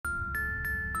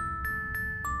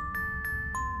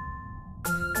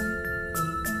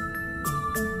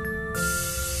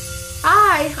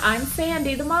Hi, I'm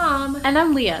Sandy, the mom. And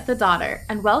I'm Leah, the daughter,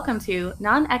 and welcome to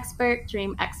Non-Expert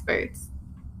Dream Experts.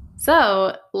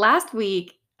 So last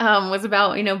week was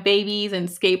about, babies and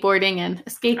skateboarding and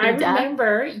escaping I death.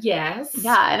 remember, yes.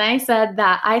 Yeah, and I said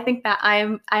that I think that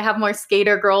I have more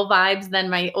skater girl vibes than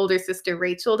my older sister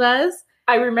Rachel does.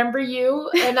 I remember you,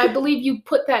 and I believe you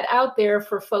put that out there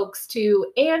for folks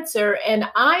to answer, and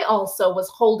I also was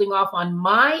holding off on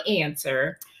my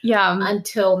answer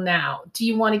until now. Do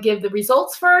you want to give the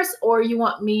results first, or you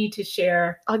want me to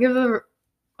share? I'll give I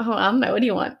don't know. What do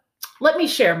you want? Let me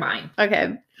share mine.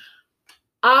 Okay.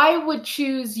 I would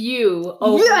choose you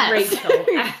over Rachel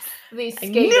as the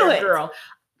skater girl.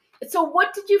 So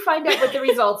what did you find out with the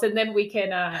results? And then we can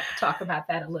talk about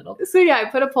that a little. So yeah, I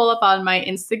put a poll up on my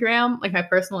Instagram, like my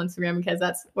personal Instagram, because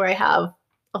that's where I have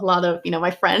a lot of,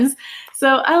 my friends.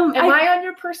 So am I on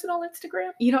your personal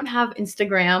Instagram? You don't have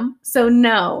Instagram, so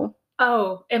no.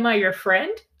 Oh, am I your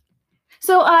friend?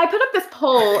 So I put up this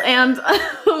poll and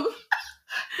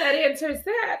that answers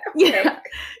that. Okay. Yeah.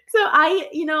 So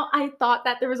I thought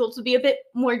that the results would be a bit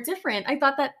more different. I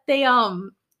thought that they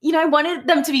I wanted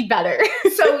them to be better.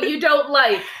 So you don't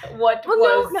like what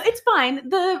was... No, it's fine.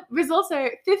 The results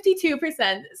are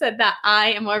 52% said that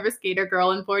I am more of a skater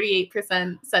girl and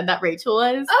 48% said that Rachel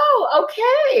is. Oh,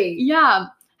 okay. Yeah.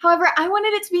 However, I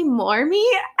wanted it to be more me.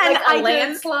 And like a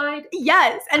landslide?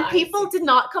 Yes. And people did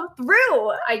not come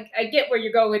through. I get where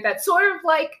you're going with that. Sort of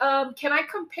like, can I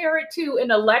compare it to an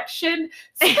election?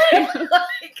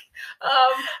 Like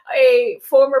a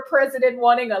former president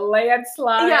wanting a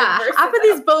landslide. Yeah. Half of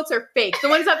these votes are fake. The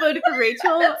ones that voted for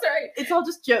Rachel. That's right. It's all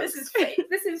just jokes. This is fake.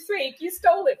 This is fake. You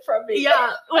stole it from me.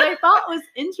 Yeah. What I thought was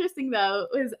interesting though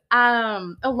was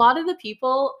a lot of the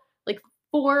people, like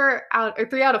 3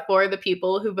 out of 4 of the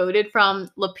people who voted from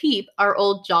La Peep, our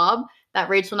old job that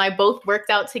Rachel and I both worked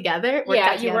at together.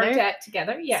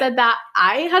 Together. Yeah. Said that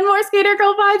I had more skater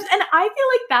girl vibes. And I feel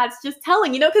like that's just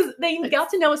telling, because they got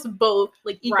to know us both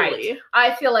like equally. Right.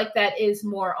 I feel like that is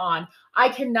more on. I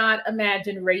cannot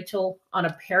imagine Rachel on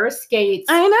a pair of skates.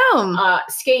 I know.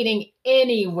 Skating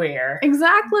anywhere.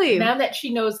 Exactly. Now that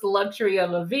she knows the luxury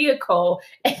of a vehicle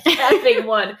and having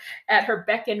one at her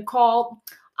beck and call,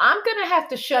 I'm going to have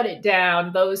to shut it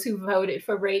down, those who voted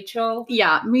for Rachel.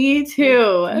 Yeah, me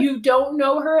too. You don't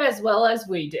know her as well as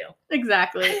we do.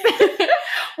 Exactly.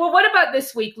 Well, what about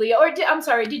this week, Leah? I'm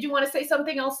sorry, did you want to say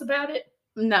something else about it?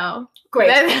 No. Great.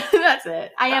 That's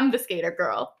it. I am the skater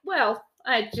girl. Well,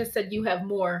 I just said you have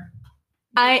more.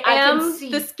 I am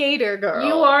the skater girl.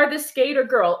 You are the skater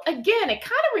girl. Again, it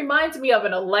kind of reminds me of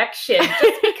an election.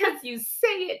 Just because you say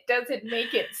it doesn't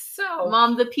make it so.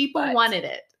 Mom, the people wanted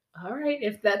it. All right,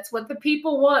 if that's what the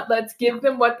people want, let's give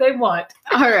them what they want.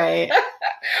 All right.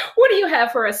 What do you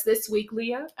have for us this week,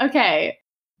 Leah? Okay.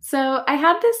 So I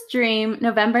had this dream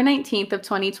November 19th of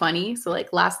 2020, so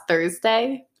like last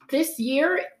Thursday. This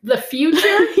year? The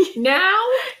future? Now?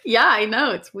 Yeah, I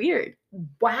know. It's weird.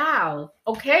 Wow.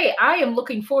 Okay, I am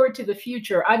looking forward to the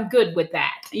future. I'm good with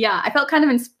that. Yeah, I felt kind of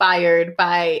inspired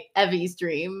by Evie's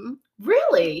dream.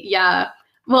 Really? Yeah.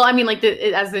 Well, I mean, like,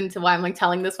 as into why I'm like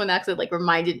telling this one next, it like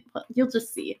reminded. You'll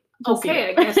just see. Okay,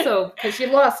 I guess so, because you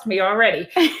lost me already.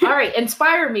 All right,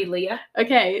 inspire me, Leah.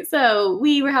 Okay, so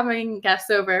we were having guests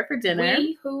over for dinner.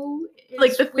 Who?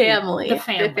 Like the family. The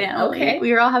family. Okay.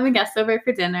 We were all having guests over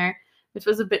for dinner, which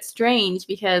was a bit strange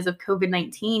because of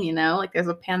COVID-19. Like there's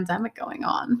a pandemic going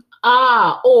on.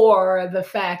 Or the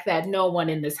fact that no one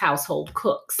in this household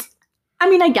cooks. I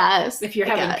mean, I guess. If you're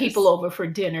having people over for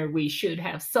dinner, we should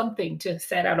have something to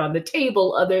set out on the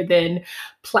table other than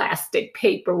plastic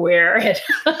paperware and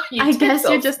I guess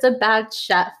you're just a bad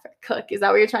chef cook. Is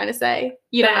that what you're trying to say?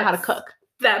 You don't know how to cook.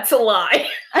 That's a lie.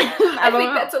 I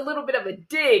think that's a little bit of a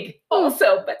dig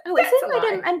also, but that's a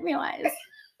lie. I didn't realize.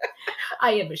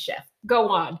 I am a chef. Go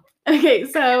on. Okay,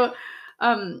 so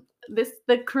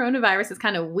the coronavirus is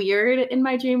kind of weird in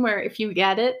my dream where if you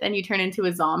get it, then you turn into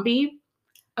a zombie.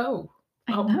 Oh.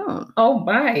 I know. Oh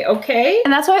my. Okay.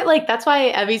 And that's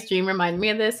why Evie's dream reminded me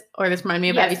of this, or this reminded me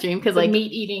of Evie's dream because like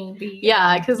meat eating.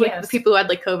 Because like the people who had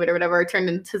like COVID or whatever are turned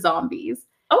into zombies.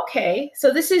 Okay,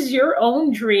 so this is your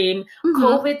own dream. Mm-hmm.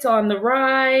 COVID's on the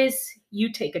rise.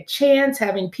 You take a chance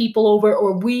having people over,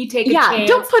 or we take a chance. Yeah,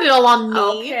 don't put it all on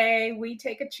me. Okay, we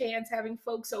take a chance having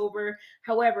folks over.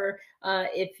 However,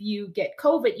 if you get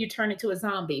COVID, you turn into a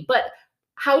zombie. But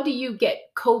how do you get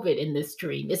COVID in this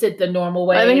dream? Is it the normal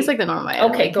way? I think it's like the normal way.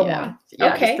 Okay, go on.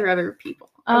 Yeah, just through other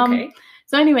people. Okay.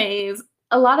 So anyways,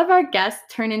 a lot of our guests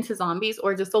turn into zombies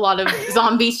or just a lot of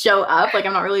zombies show up. Like,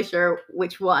 I'm not really sure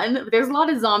which one. But there's a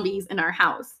lot of zombies in our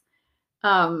house.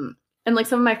 And like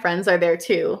some of my friends are there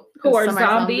too. Who are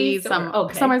zombies? Some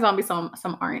are zombies,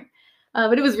 some aren't.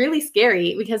 But it was really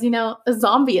scary because, a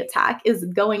zombie attack is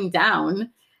going down.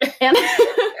 And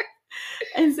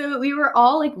and so we were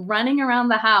all like running around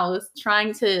the house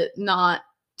trying to not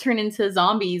turn into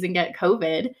zombies and get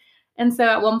COVID. And so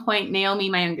at one point, Naomi,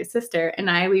 my younger sister,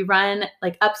 and we run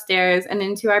like upstairs and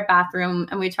into our bathroom,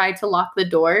 and we tried to lock the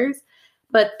doors,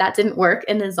 but that didn't work.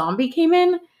 And the zombie came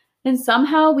in, and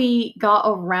somehow we got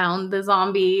around the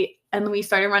zombie, and we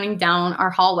started running down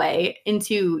our hallway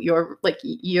into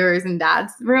yours and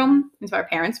Dad's room, into our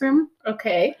parents' room.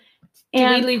 Okay. Did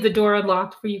we leave the door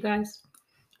unlocked for you guys?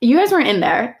 You guys weren't in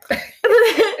there.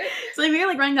 So we were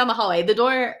like running down the hallway. The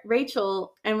door,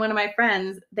 Rachel and one of my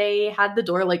friends, they had the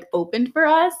door like opened for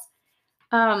us.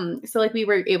 So like we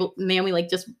were able, Naomi like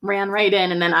just ran right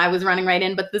in, and then I was running right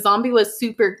in, but the zombie was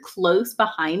super close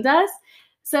behind us.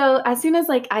 So as soon as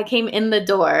like I came in the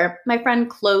door, my friend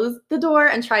closed the door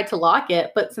and tried to lock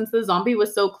it. But since the zombie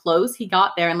was so close, he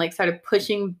got there and like started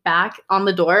pushing back on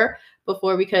the door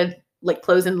before we could like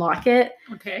close and lock it.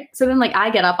 Okay. So then like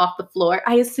I get up off the floor.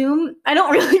 I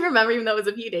don't really remember, even though it was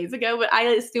a few days ago, but I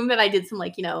assume that I did some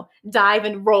like, dive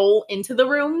and roll into the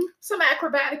room. Some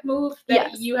acrobatic move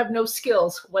that you have no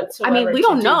skills whatsoever. I mean, we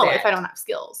don't know if I don't have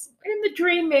skills. In the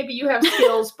dream, maybe you have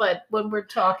skills, but when we're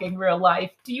talking real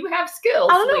life, do you have skills?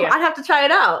 I don't know. I'd have to try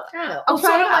it out. I'll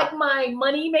try it out. Like my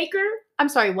money maker. I'm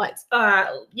sorry, what?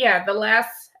 Yeah, the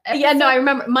last episode. Yeah, no, I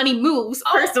remember money moves,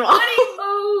 first of all. Money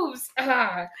moves.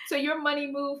 So your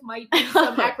money move might be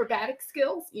some acrobatic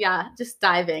skills? Yeah, just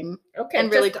diving. Okay.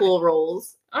 And really cool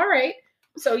rolls. All right.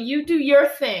 So you do your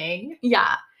thing.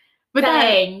 Yeah. But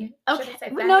thing.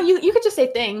 Okay. No, you could just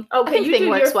say thing. Okay, I think you thing do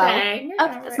works your well. thing.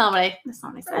 Okay, that's not what I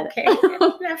said. Okay.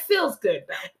 That feels good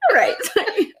though. All right.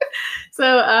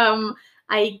 So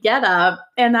I get up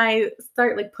and I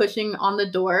start like pushing on the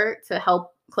door to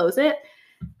help close it,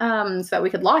 so that we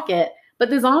could lock it. But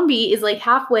the zombie is like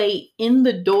halfway in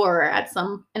the door at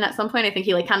some point I think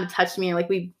he like kind of touched me, or like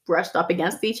we brushed up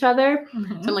against each other.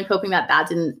 Mm-hmm. So I'm like hoping that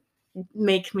didn't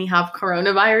make me have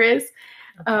coronavirus.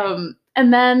 Okay.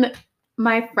 And then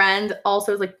my friend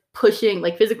also is like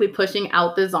physically pushing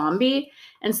out the zombie.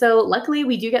 And so luckily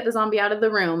we do get the zombie out of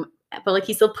the room, but like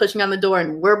he's still pushing on the door,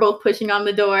 and we're both pushing on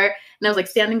the door. And I was like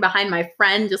standing behind my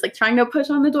friend, just like trying to push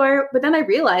on the door. But then I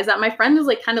realized that my friend was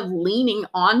like kind of leaning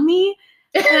on me,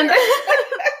 and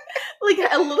like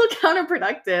a little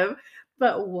counterproductive,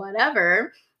 but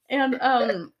whatever. And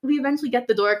we eventually get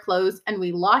the door closed and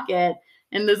we lock it,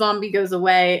 and the zombie goes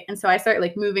away. And so I start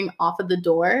like moving off of the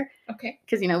door. Okay.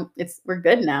 Because we're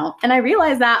good now. And I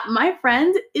realize that my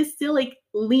friend is still like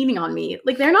leaning on me.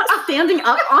 Like they're not standing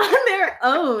up on their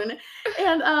own.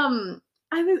 And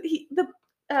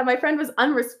my friend was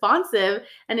unresponsive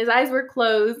and his eyes were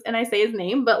closed, and I say his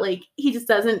name, but like he just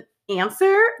doesn't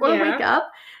answer or wake up,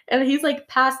 and he's like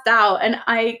passed out. And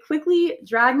I quickly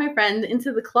drag my friend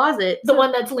into the closet. The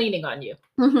one that's leaning on you.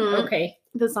 Mm-hmm. Okay.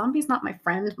 The zombie's not my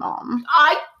friend, Mom.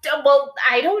 I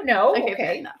don't know.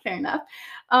 Okay. Fair enough.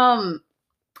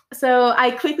 So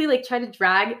I quickly like try to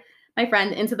drag my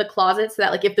friend into the closet so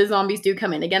that like if the zombies do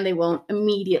come in again, they won't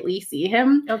immediately see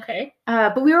him. Okay.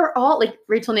 But we were all like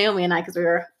Rachel, Naomi, and I, because we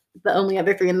were the only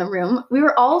other three in the room, we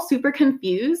were all super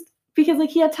confused because like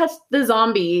he had touched the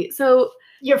zombie. So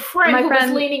your friend who was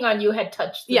leaning on you had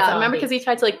touched the zombie. Remember, because he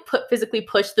tried to like physically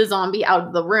push the zombie out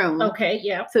of the room. Okay,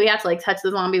 yeah. So he had to like touch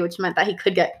the zombie, which meant that he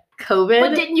could get COVID.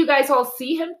 But didn't you guys all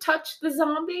see him touch the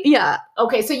zombie? Yeah.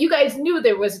 Okay, so you guys knew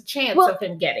there was a chance of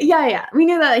him getting it. Yeah. We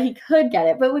knew that he could get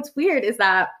it. But what's weird is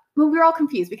that we were all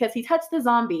confused because he touched the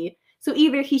zombie. So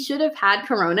either he should have had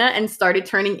corona and started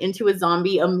turning into a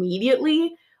zombie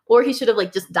immediately, or he should have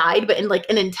like just died, but in like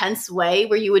an intense way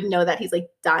where you would know that he's like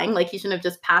dying. Like he shouldn't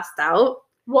have just passed out.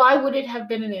 Why would it have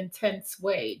been an intense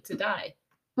way to die?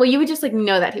 Well, you would just like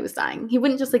know that he was dying. He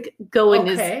wouldn't just like go in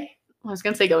his... I was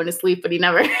going to say go into sleep, but he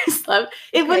never slept.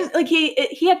 It wouldn't like he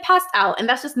had passed out, and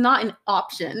that's just not an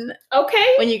option.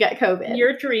 Okay. When you get COVID.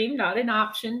 Your dream, not an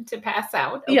option to pass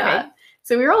out. Okay. Yeah.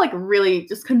 So we were all like really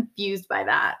just confused by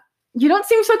that. You don't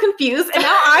seem so confused. And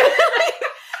now I'm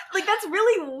like, that's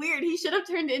really weird. He should have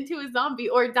turned into a zombie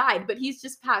or died, but he's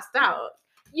just passed out.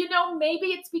 Maybe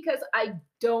it's because I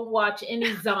don't watch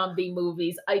any zombie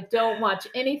movies. I don't watch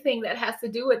anything that has to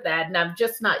do with that. And I'm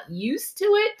just not used to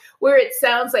it, where it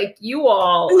sounds like you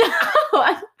all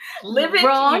live it,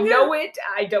 wrong. You know it.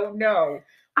 I don't know.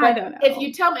 But I don't know. If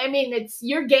you tell me, it's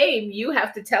your game. You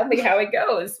have to tell me how it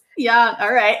goes. Yeah.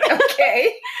 All right.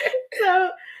 Okay.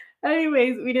 So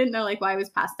anyways, we didn't know like why I was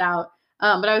passed out.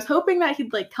 But I was hoping that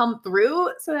he'd like come through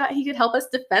so that he could help us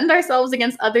defend ourselves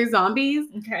against other zombies.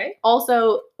 Okay.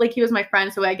 Also, like he was my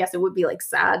friend, so I guess it would be like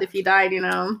sad if he died, you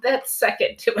know. That's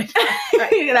second to it.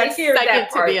 Right. That's second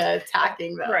to the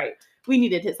attacking though. Right. We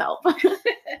needed his help. But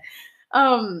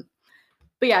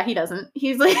yeah, he doesn't.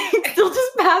 He's like still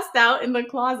just passed out in the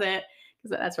closet.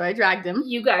 That's where I dragged him.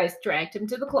 You guys dragged him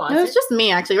to the closet. It was just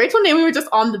me, actually. Rachel and we were just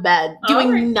on the bed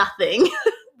doing nothing.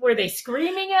 Were they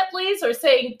screaming at least or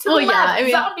saying, to the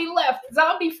left, zombie left,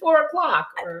 zombie 4 o'clock?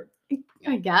 Or...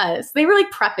 I guess. They were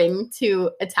like prepping to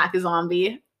attack a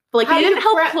zombie. But like they didn't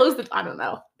help close the... I don't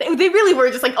know. They really were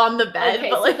just like on the bed.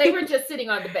 Okay, but, so they were just sitting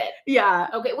on the bed. Yeah.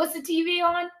 Okay, was the TV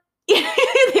on?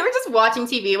 They were just watching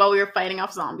TV while we were fighting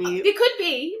off zombies. It could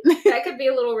be. That could be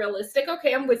a little realistic.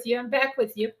 Okay, I'm with you. I'm back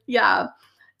with you. Yeah.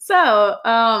 So,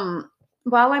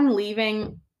 while I'm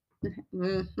leaving...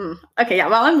 Okay, yeah.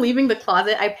 While I'm leaving the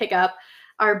closet, I pick up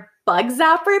our bug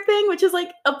zapper thing, which is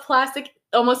like a plastic,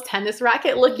 almost tennis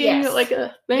racket looking like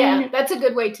a thing. Yeah, that's a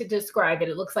good way to describe it.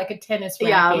 It looks like a tennis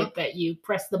racket that you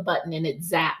press the button and it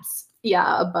zaps.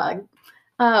 Yeah, a bug.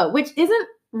 Which isn't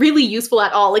really useful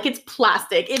at all. Like it's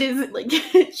plastic. It is like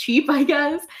cheap, I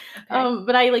guess. Okay.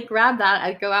 But I like grab that.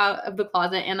 I go out of the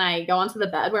closet and I go onto the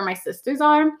bed where my sisters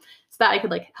are, so that I could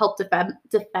like help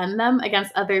defend them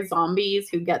against other zombies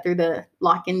who get through the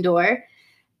lock-in door.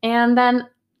 And then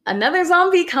another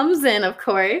zombie comes in, of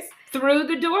course. Through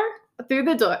the door? Through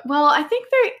the door. Well, I think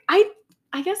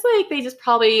I guess like they just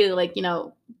probably like, you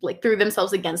know, like threw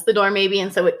themselves against the door maybe,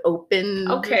 and so it opened.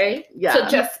 Okay. Yeah. So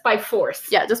just by force.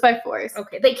 Yeah, just by force.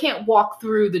 Okay. They can't walk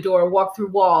through the door, walk through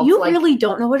walls. You really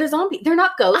don't know what a zombie. They're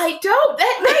not ghosts. I don't.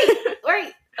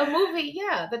 Right. A movie,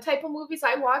 yeah. The type of movies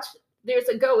I watch, there's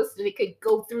a ghost and it could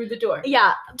go through the door.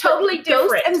 Yeah. Totally different.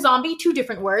 Ghost and zombie, two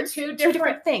different words. Two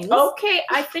different things. Okay,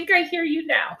 I think I hear you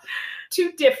now.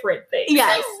 Two different things.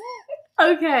 Yes.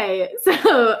 Okay,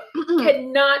 so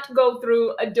cannot go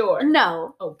through a door.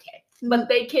 No. Okay. But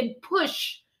they can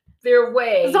push their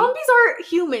way. Zombies are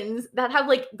humans that have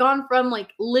like gone from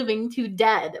like living to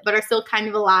dead, but are still kind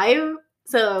of alive.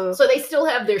 So they still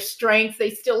have their strength. They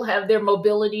still have their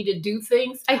mobility to do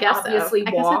things. I guess obviously so.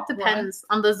 I guess it depends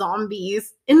on the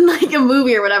zombies in like a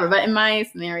movie or whatever. But in my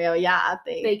scenario, yeah,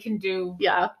 they can do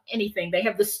anything. They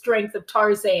have the strength of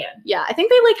Tarzan. Yeah, I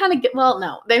think they like kind of get. Well,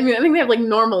 no, I think they have like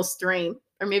normal strength,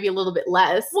 or maybe a little bit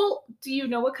less. Well, do you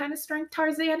know what kind of strength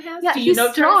Tarzan has? Yeah, do you he's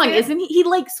know strong, Tarzan? Isn't he? He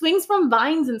like swings from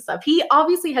vines and stuff. He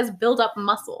obviously has built up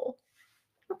muscle.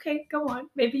 Okay, go on.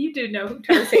 Maybe you do know who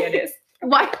Tarzan is.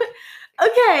 Why?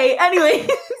 Okay, anyway.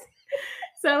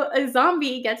 So a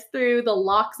zombie gets through the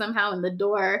lock somehow in the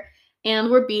door, and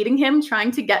we're beating him,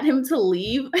 trying to get him to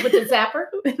leave. With the zapper?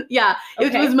 Yeah,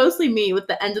 okay. It was mostly me with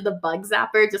the end of the bug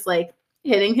zapper, just like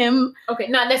hitting him. Okay,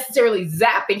 not necessarily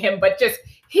zapping him, but just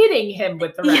hitting him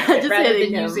with the racket rather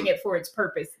than using it for its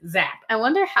purpose. Zap. I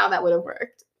wonder how that would have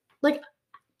worked. Like,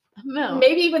 I don't know.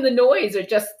 Maybe even the noise or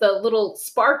just the little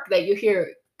spark that you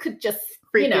hear could just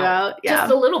freak you out. Yeah.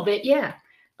 Just a little bit. Yeah.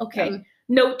 Okay.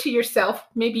 Note to yourself,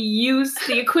 maybe use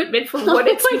the equipment for what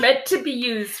it's meant to be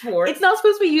used for. It's not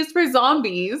supposed to be used for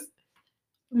zombies.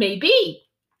 Maybe.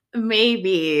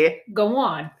 Go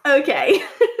on. Okay.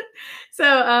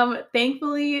 So,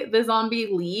 thankfully, the zombie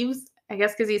leaves. I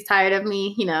guess because he's tired of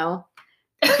me, you know,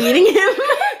 beating him.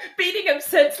 Beating him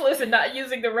senseless and not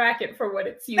using the racket for what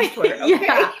it's used for. Okay.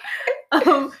 Yeah.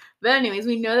 But anyways,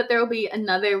 we know that there will be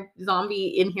another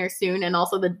zombie in here soon, and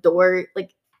also the door,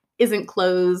 like, isn't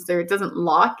closed or it doesn't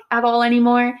lock at all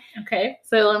anymore. Okay.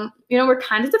 So, you know, we're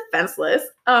kind of defenseless.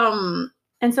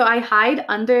 And so I hide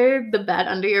under the bed,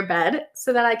 under your bed,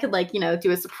 so that I could, like, you know,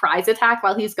 do a surprise attack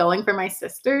while he's going for my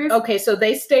sisters. Okay, so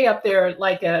they stay up there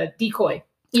like a decoy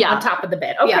on top of the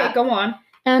bed. Okay, go on.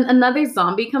 And another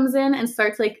zombie comes in and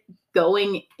starts, like,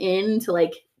 going in to,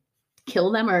 like,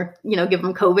 kill them or, you know, give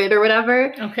them COVID or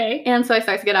whatever. Okay. And so I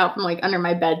start to get out from, like, under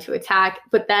my bed to attack.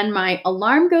 But then my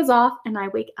alarm goes off and I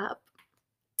wake up.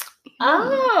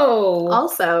 Oh.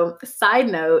 Also, side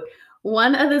note,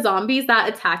 one of the zombies that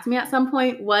attacked me at some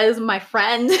point was my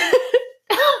friend. And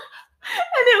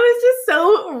it was just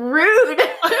so rude.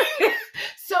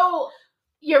 So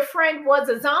your friend was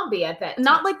a zombie at that time?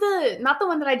 Not the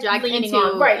one that I dragged into.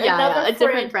 On. Right. Yeah, a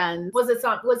different friend. Was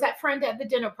that friend at the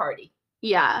dinner party?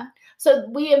 Yeah. So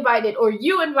you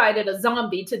invited a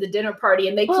zombie to the dinner party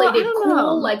and they played it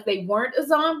cool like they weren't a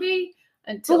zombie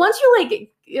until once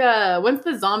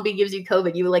the zombie gives you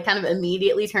COVID, you like kind of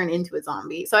immediately turn into a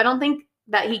zombie. So I don't think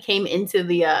that he came into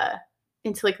the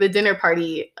the dinner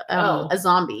party a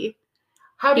zombie.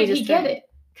 How did he get it?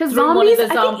 Because zombies, I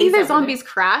think either zombies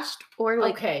crashed or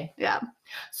like, okay. Yeah.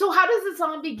 So how does a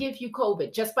zombie give you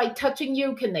COVID? Just by touching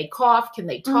you? Can they cough? Can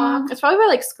they talk? It's probably by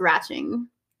like scratching.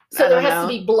 So there has to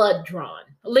be blood drawn,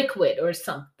 liquid or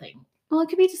something. Well, it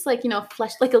could be just like,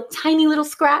 flesh, like a tiny little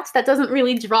scratch that doesn't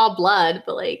really draw blood,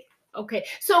 but like. Okay.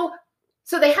 So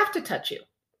they have to touch you.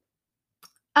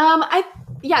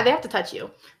 Yeah, they have to touch you.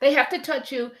 They have to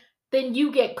touch you. Then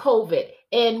you get COVID.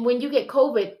 And when you get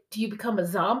COVID, do you become a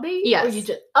zombie? Yes. Or you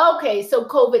just okay, so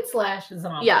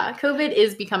COVID/zombie. Yeah, COVID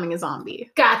is becoming a zombie.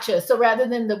 Gotcha. So rather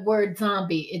than the word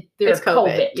zombie, there's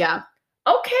COVID. Yeah.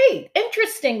 Okay,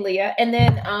 interesting, Leah. And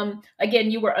then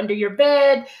again, you were under your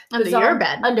bed. Your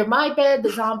bed. Under my bed. The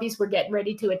zombies were getting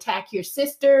ready to attack your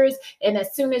sisters. And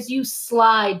as soon as you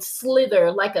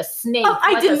slither like a snake. Oh,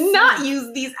 I did not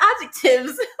use these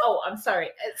adjectives. Oh, I'm sorry.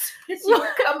 As you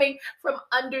were coming from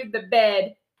under the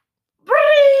bed, bring,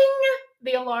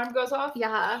 the alarm goes off.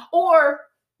 Yeah. Or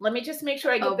let me just make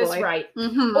sure I get this right.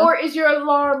 Mm-hmm. Or is your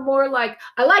alarm more like,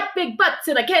 I like big butts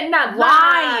and I cannot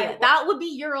lie? That would be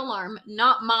your alarm,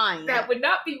 not mine. That would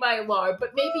not be my alarm,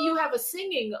 but maybe you have a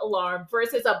singing alarm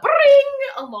versus a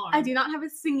bring alarm. I do not have a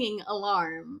singing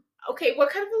alarm. Okay, what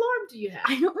kind of alarm do you have?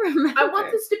 I don't remember. I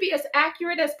want this to be as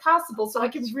accurate as possible so I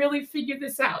can really figure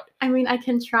this out. I mean, I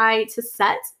can try to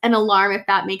set an alarm if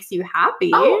that makes you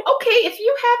happy. Oh, okay. If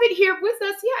you have it here with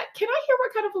us, yeah. Can I hear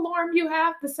what kind of alarm you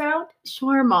have, the sound?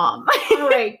 Sure, Mom. All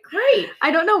right, great. I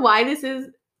don't know why this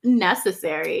is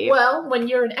necessary. Well, when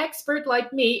you're an expert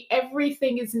like me,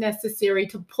 everything is necessary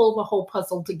to pull the whole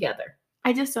puzzle together.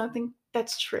 I just don't think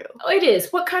that's true. Oh, it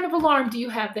is. What kind of alarm do you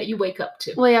have that you wake up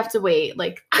to? Well, you have to wait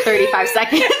like 35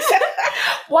 seconds.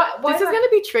 Why this is going to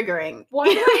be triggering. Why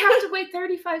do I have to wait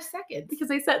 35 seconds? Because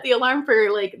I set the alarm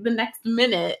for like the next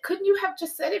minute. Couldn't you have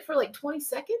just set it for like 20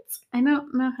 seconds? I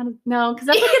don't know how to. No, because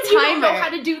that's like a timer. You don't know how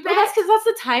to do that? Well, that's because that's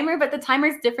the timer, but the timer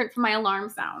is different from my alarm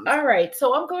sound. All right.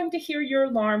 So I'm going to hear your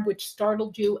alarm, which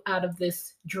startled you out of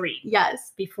this dream.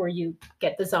 Yes. Before you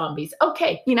get the zombies.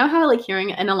 Okay. You know how like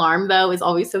hearing an alarm, though, is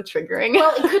always so triggering?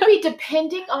 Well, it could be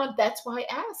depending on, that's why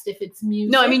I asked if it's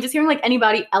music. No, I mean just hearing like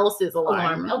anybody else's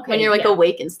alarm. Okay, when you're like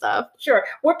awake and stuff. Sure.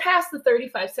 We're past the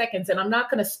 35 seconds and I'm not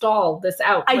going to stall this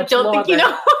out. I don't think you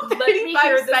know. Let me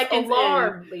hear this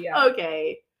alarm, Leah.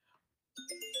 Okay.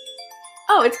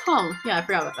 Oh, it's calm. Yeah, I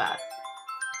forgot about that.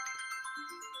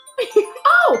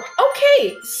 Oh,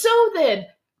 okay. So then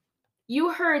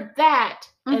you heard that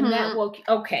and that woke you.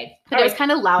 Okay. But it was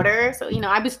kind of louder. So,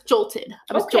 I was jolted.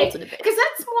 I was jolted a bit. Because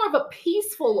that's more of a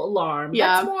peaceful alarm.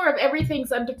 Yeah. That's more of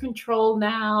everything's under control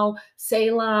now.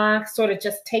 Selah, sort of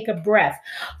just take a breath.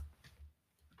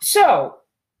 So,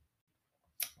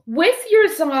 with your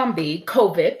zombie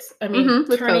COVID, turning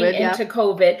COVID, into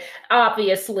COVID,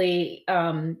 obviously,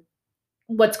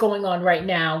 what's going on right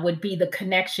now would be the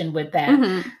connection with that.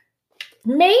 Mm-hmm.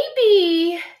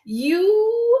 Maybe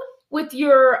you, with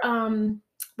your,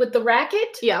 with the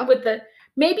racket,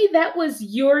 maybe that was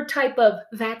your type of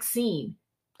vaccine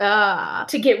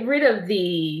to get rid of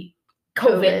the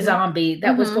COVID zombie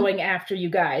that was going after you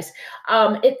guys.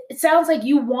 It sounds like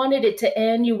you wanted it to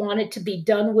end. You wanted to be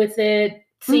done with it.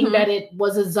 Seeing that it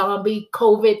was a zombie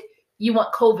COVID, you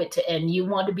want COVID to end. You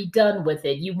want to be done with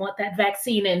it. You want that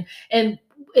vaccine. And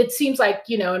it seems like,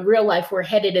 in real life, we're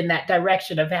headed in that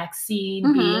direction, a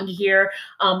vaccine being here.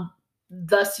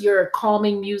 Thus your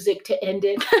calming music to end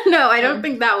it. No, I don't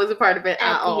think that was a part of it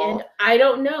at all. End, I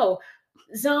don't know.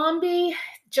 Zombie,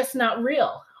 just not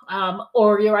real.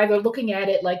 Or you're either looking at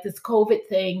it like this COVID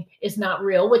thing is not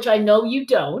real, which I know you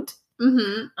don't.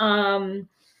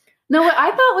 No, what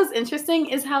I thought was interesting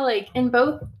is how, like, in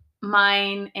both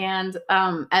mine and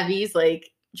Evie's, like,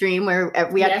 dream where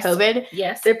we had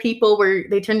COVID, their people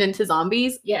they turned into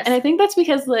zombies. Yes. And I think that's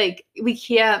because, like, we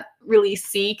can't really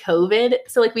see COVID.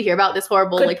 So, like, we hear about this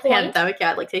horrible, pandemic,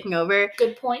 taking over.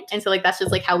 Good point. And so, like, that's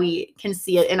just, like, how we can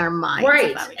see it in our minds.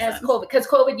 Right. As COVID. Because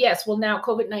COVID,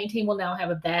 COVID-19 will now have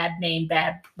a bad name,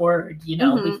 bad word.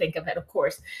 We think of it, of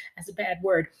course, as a bad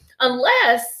word.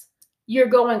 Unless you're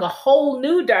going a whole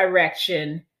new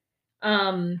direction,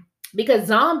 because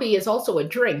zombie is also a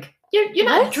drink. You're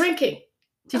not drinking.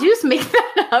 Did you just make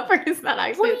that up, or is that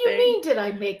actually What do you mean, did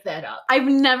I make that up? I've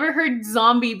never heard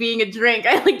zombie being a drink.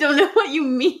 I, don't know what you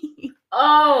mean.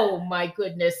 Oh, my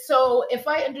goodness. So if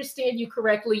I understand you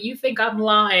correctly, you think I'm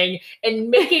lying and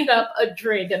making up a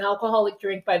drink, an alcoholic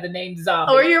drink by the name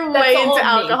zombie. Or you're way into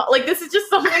alcohol. Like, this is just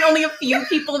something only a few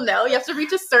people know. You have to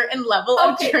reach a certain level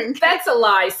of drink. That's a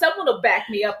lie. Someone will back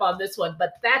me up on this one,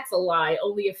 but that's a lie.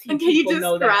 Only a few people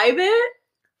know that. Can you describe it?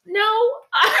 No.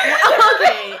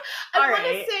 Okay. I want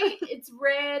to say it's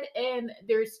red and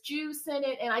there's juice in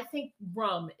it, and I think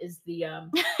rum is the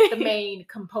main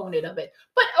component of it.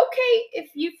 But okay,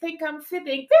 if you think I'm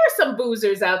fibbing, there are some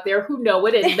boozers out there who know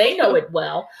it and they know it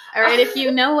well. All right, if you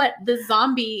know what the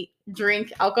zombie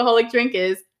drink, alcoholic drink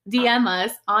is, DM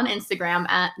us on Instagram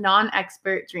at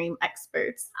non-expert dream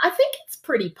experts. I think it's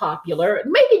pretty popular.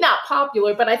 Maybe not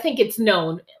popular, but I think it's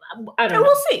known. I don't know.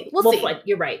 We'll see. We'll see.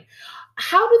 You're right.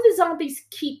 How do the zombies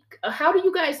how do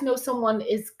you guys know someone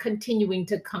is continuing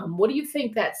to come? What do you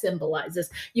think that symbolizes?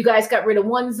 You guys got rid of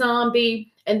one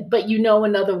zombie, but you know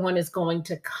another one is going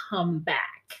to come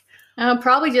back.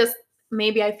 Probably just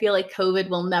maybe I feel like COVID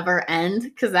will never end,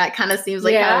 because that kind of seems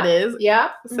like how it is.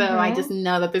 Yeah. So I just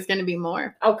know that there's going to be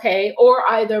more. Okay. Or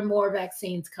either more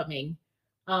vaccines coming.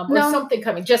 Or something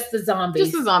coming. Just the zombies.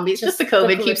 Just the zombies. Just the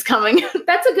COVID keeps coming.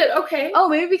 That's a good, okay. Oh,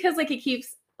 maybe because like it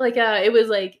keeps, like it was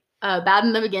like bad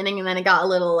in the beginning, and then it got a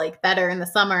little like better in the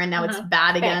summer, and now it's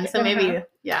bad again. So maybe,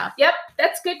 yeah. Yep,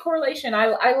 that's good correlation.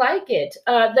 I like it.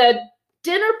 The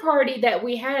dinner party that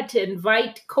we had to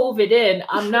invite COVID in,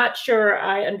 I'm not sure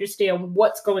I understand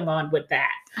what's going on with that.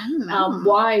 I don't know.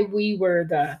 Why we were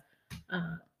the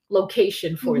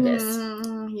location for this.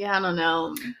 Yeah, I don't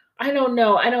know. I don't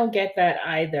know. I don't get that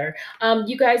either.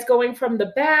 You guys going from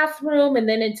the bathroom and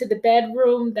then into the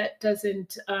bedroom, that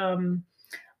doesn't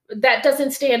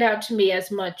stand out to me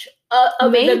as much,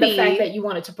 other than the fact that you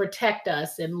wanted to protect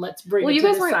us and let's bring it to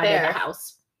the side of the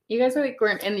house. You guys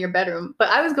weren't in your bedroom, but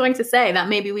I was going to say that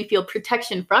maybe we feel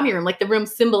protection from your room, like the room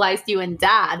symbolized you and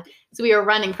Dad. So we are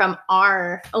running from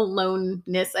our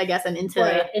aloneness, I guess, and into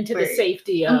the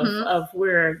safety of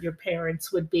where your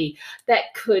parents would be.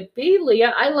 That could be,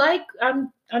 Leah.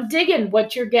 I'm digging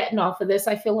what you're getting off of this.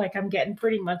 I feel like I'm getting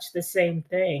pretty much the same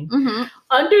thing.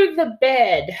 Under the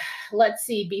bed, let's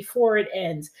see, before it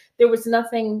ends, there was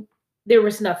nothing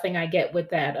I get with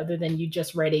that other than you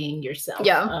just readying yourself.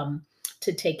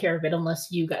 To take care of it,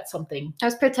 unless you got something. I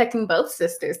was protecting both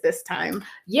sisters this time.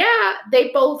 Yeah, they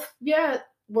both,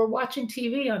 were watching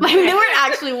TV on they weren't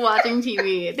actually watching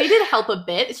TV. They did help a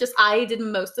bit. It's just I did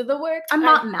most of the work. I'm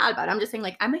not mad about it. I'm just saying,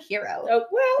 like, I'm a hero. Oh,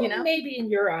 well, maybe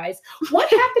in your eyes. What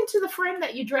happened to the friend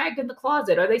that you dragged in the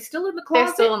closet? Are they still in the closet?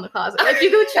 They're still in the closet. Like, you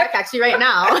go check actually right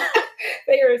now.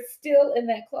 They are still in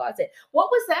that closet. What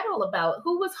was that all about?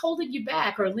 Who was holding you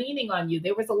back or leaning on you?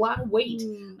 There was a lot of weight.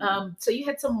 So you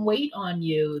had some weight on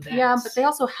you. Yeah, but they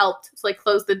also helped to, like,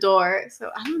 close the door. So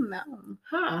I don't know.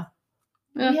 Huh.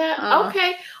 Yeah.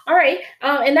 Okay. All right.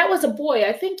 And that was a boy.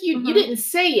 I think you didn't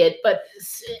say it, but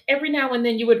every now and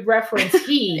then you would reference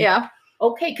he. Yeah.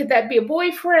 Okay. Could that be a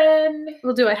boyfriend?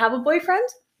 Well, do I have a boyfriend?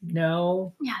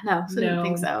 No. Yeah. No. So I didn't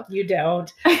think so. You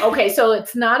don't. Okay. So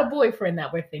it's not a boyfriend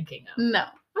that we're thinking of. No.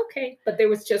 Okay. But there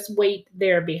was just weight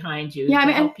there behind you. Yeah.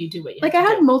 To help you do it. Like, I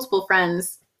had multiple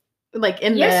friends. Like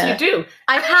in you do.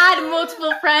 I've had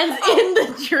multiple friends in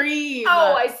the dream.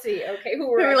 Oh, I see. Okay, who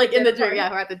were like in the dream? Yeah,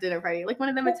 who were at the dinner party. Like, one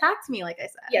of them attacked me. Like I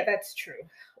said. Yeah, that's true.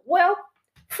 Well,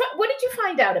 what did you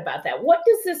find out about that? What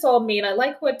does this all mean? I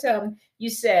like what you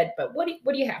said, but what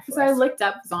do you have for us? So I looked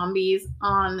up zombies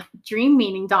on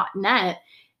dreammeaning.net,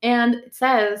 and it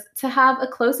says to have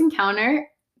close encounters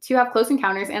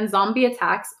and zombie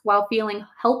attacks while feeling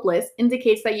helpless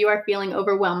indicates that you are feeling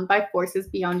overwhelmed by forces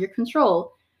beyond your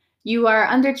control. You are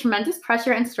under tremendous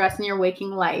pressure and stress in your waking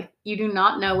life. You do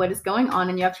not know what is going on,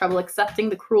 and you have trouble accepting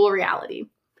the cruel reality.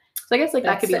 So I guess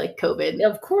that could be like COVID.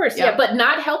 Of course, yeah, but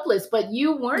not helpless. But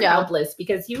you weren't helpless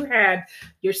because you had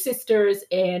your sisters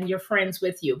and your friends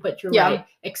with you. But you're right,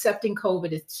 accepting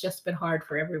COVID, it's just been hard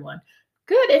for everyone.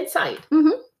 Good insight.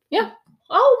 Yeah.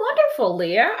 Oh, wonderful,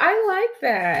 Leah. I like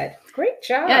that. Great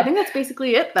job. Yeah, I think that's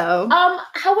basically it, though.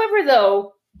 However,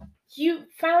 though, you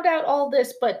found out all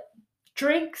this, but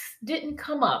drinks didn't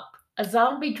come up. A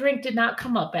zombie drink did not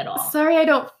come up at all. Sorry, I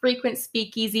don't frequent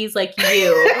speakeasies like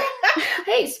you.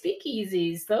 Hey,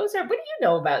 speakeasies. Those are, what do you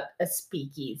know about a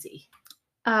speakeasy?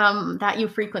 That you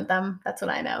frequent them. That's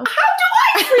what I know. How do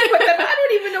I frequent them? I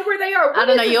don't even know where they are. I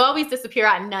don't know. You always disappear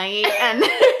at night and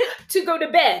to go to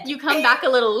bed. You come back a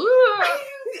little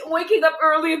waking up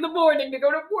early in the morning to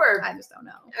go to work. I just don't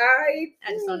know. I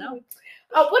just don't know.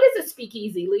 What is a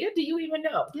speakeasy, Leah? Do you even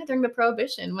know? Yeah, during the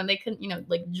Prohibition, when they couldn't,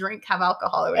 like, have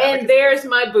alcohol or whatever. And there's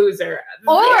my boozer.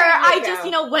 Or I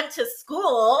just, went to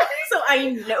school, so I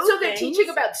know. So they're teaching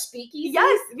about speakeasy?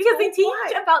 Yes, because they teach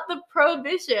about the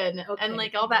Prohibition and,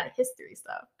 like, all that history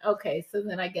stuff. Okay, so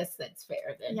then I guess that's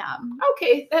fair then. Yeah.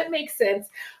 Okay, that makes sense.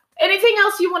 Anything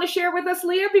else you want to share with us,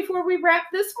 Leah, before we wrap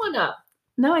this one up?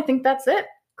 No, I think that's it.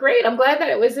 Great. I'm glad that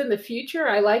it was in the future.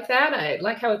 I like that. I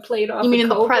like how it played off. You mean in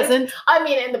the present? I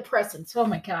mean, in the present. Oh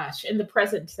my gosh. In the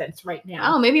present sense right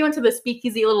now. Oh, maybe you went to the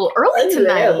speakeasy a little early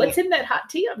tonight. What's in that hot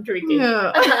tea I'm drinking?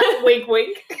 Wink,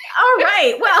 wink. All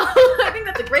right. Well, I think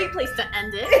that's a great place to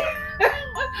end it.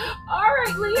 All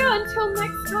right, Leah. Until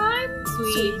next time.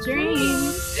 Sweet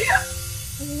dreams.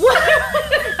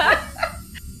 What?